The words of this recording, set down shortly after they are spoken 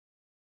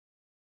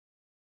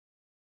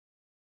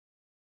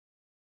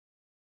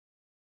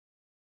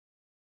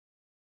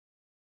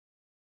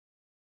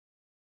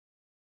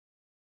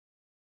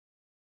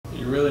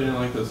really didn't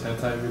like those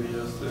hentai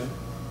videos today?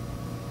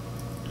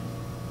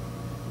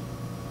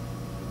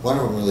 One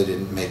of them really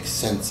didn't make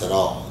sense at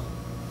all.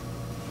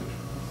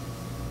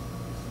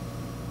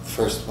 The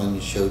first one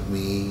you showed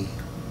me,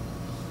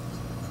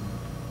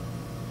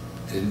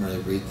 I didn't really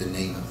read the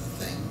name of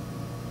the thing,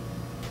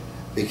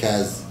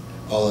 because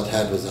all it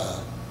had was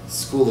a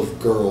school of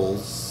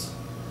girls,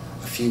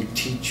 a few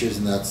teachers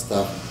and that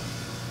stuff,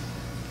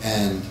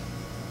 and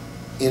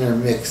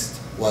intermixed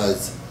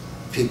was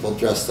people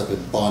dressed up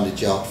in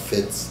bondage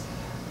outfits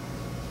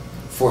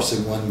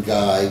forcing one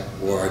guy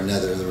or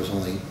another. There was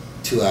only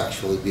two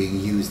actually being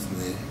used in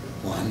the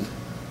one.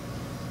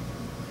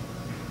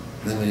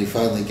 And then when he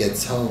finally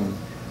gets home,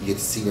 you get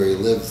to see where he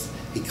lives.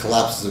 He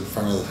collapses in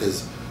front of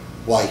his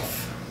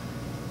wife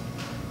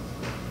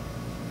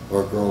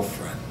or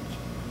girlfriend.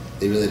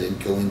 They really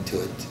didn't go into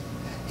it.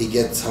 He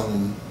gets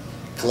home,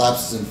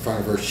 collapses in front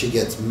of her, she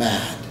gets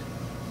mad.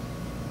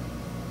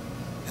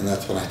 And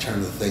that's when I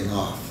turned the thing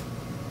off.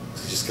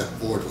 I just got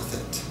bored with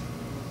it.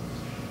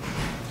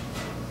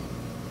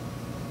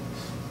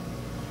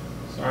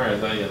 Sorry, I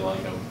thought you'd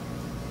like them.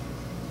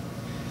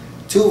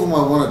 Two of them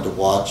I wanted to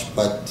watch,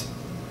 but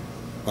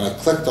when I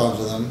clicked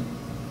onto them,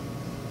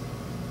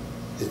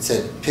 it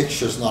said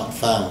pictures not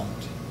found.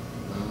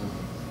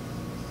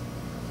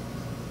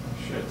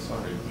 Shit,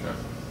 sorry, Chuck.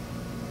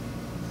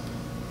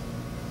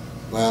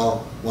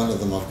 Well, one of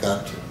them I've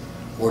got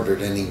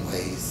ordered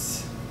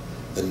anyways.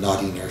 The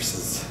Naughty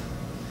Nurses.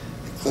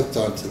 I clicked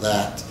onto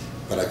that,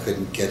 but I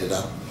couldn't get it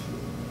up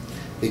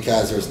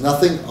because there was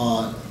nothing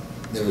on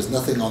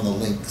the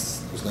links.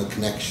 There was no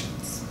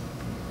connections.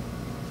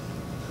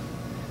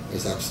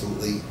 There's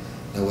absolutely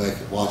no way I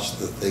could watch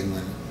the thing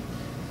when it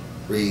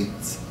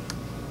reads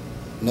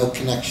no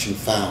connection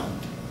found.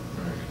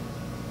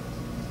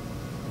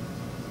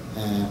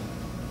 And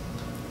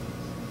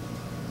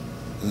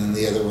then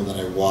the other one that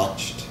I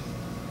watched,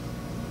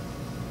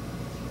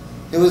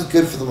 it was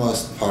good for the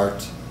most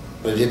part,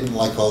 but I didn't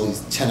like all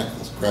these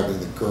tentacles grabbing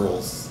the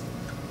girls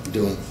and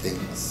doing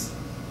things.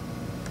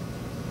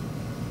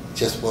 It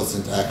just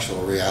wasn't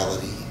actual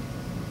reality.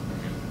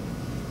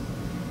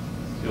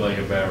 You like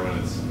it better when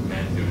it's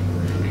men doing the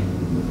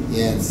raping?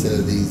 Yeah, instead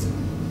of these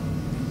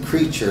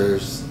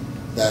creatures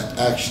that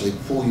actually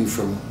pull you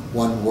from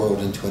one world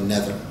into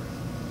another.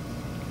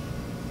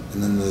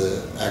 And then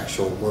the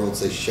actual worlds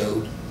they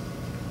showed,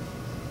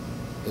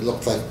 it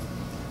looked like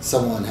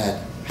someone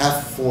had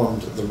half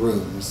formed the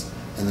rooms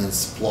and then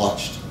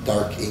splotched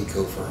dark ink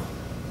over them.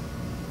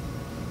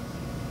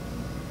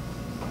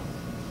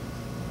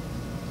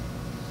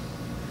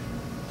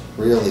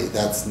 Really,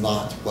 that's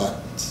not what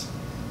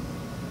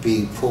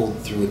being pulled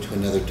through into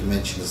another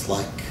dimension is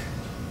like.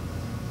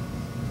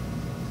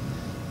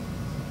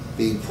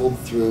 Being pulled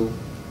through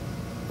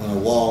when a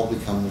wall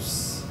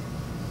becomes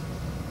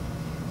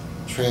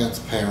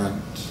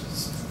transparent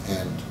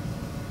and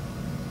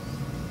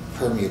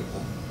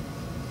permeable,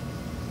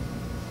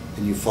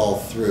 and you fall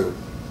through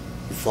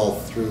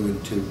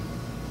into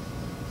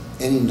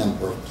any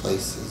number of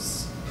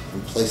places,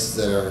 from places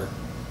that are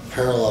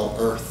parallel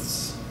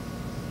Earths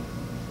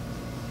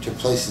to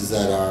places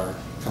that are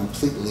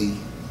completely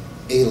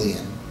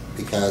alien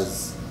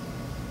because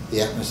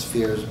the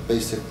atmosphere is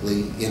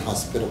basically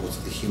inhospitable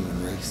to the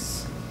human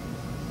race,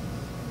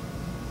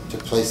 to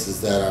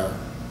places that are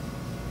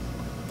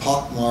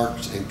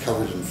pockmarked and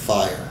covered in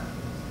fire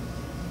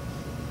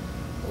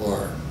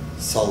or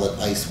solid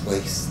ice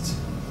waste.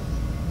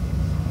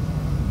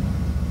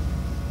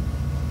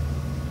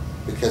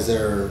 Because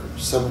there are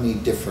so many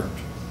different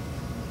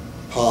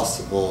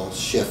possible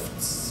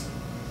shifts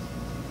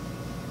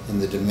in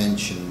the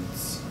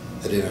dimensions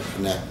that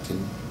interconnect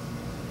and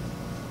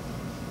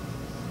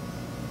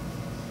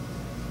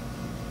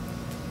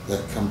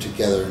that come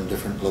together in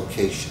different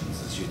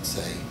locations, as you'd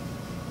say.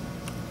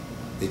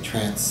 They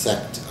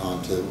transect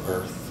onto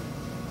Earth.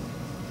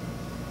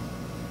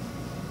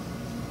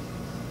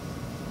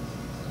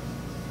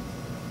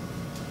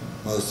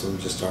 Most of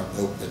them just aren't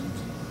opened.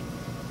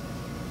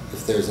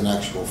 If there's an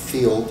actual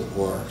field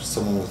or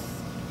someone with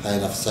high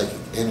enough psychic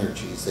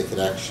energies, they could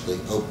actually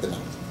open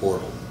up the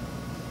portal,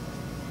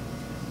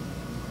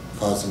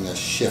 causing a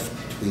shift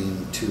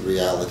between two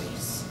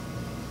realities.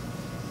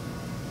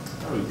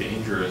 Probably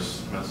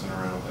dangerous messing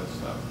around with that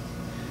stuff.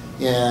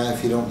 Yeah,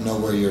 if you don't know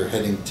where you're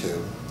heading to,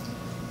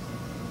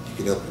 you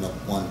could open up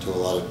one to a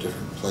lot of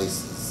different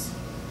places.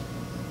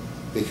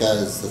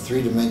 Because the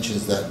three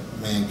dimensions that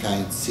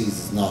mankind sees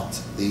is not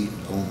the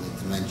only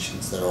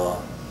dimensions there are.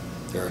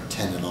 There are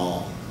 10 in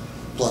all,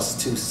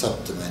 plus 2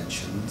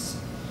 subdimensions.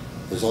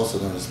 There's also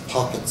known as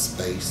pocket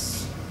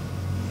space,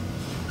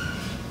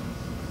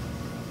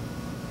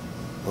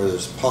 where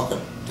there's pocket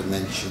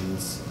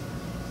dimensions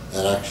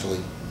that actually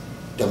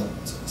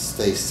don't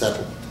stay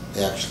settled.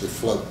 They actually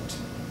float.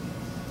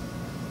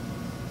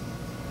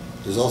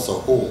 There's also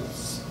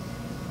holes.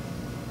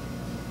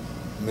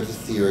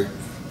 Metaetheric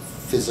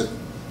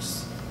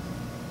physics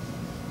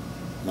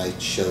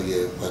might show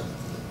you what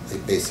they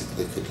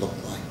basically could look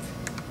like.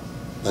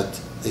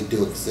 But they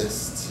do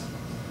exist,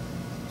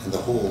 and the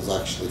holes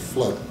actually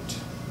float.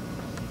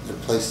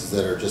 the places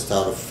that are just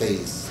out of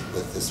phase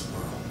with this world.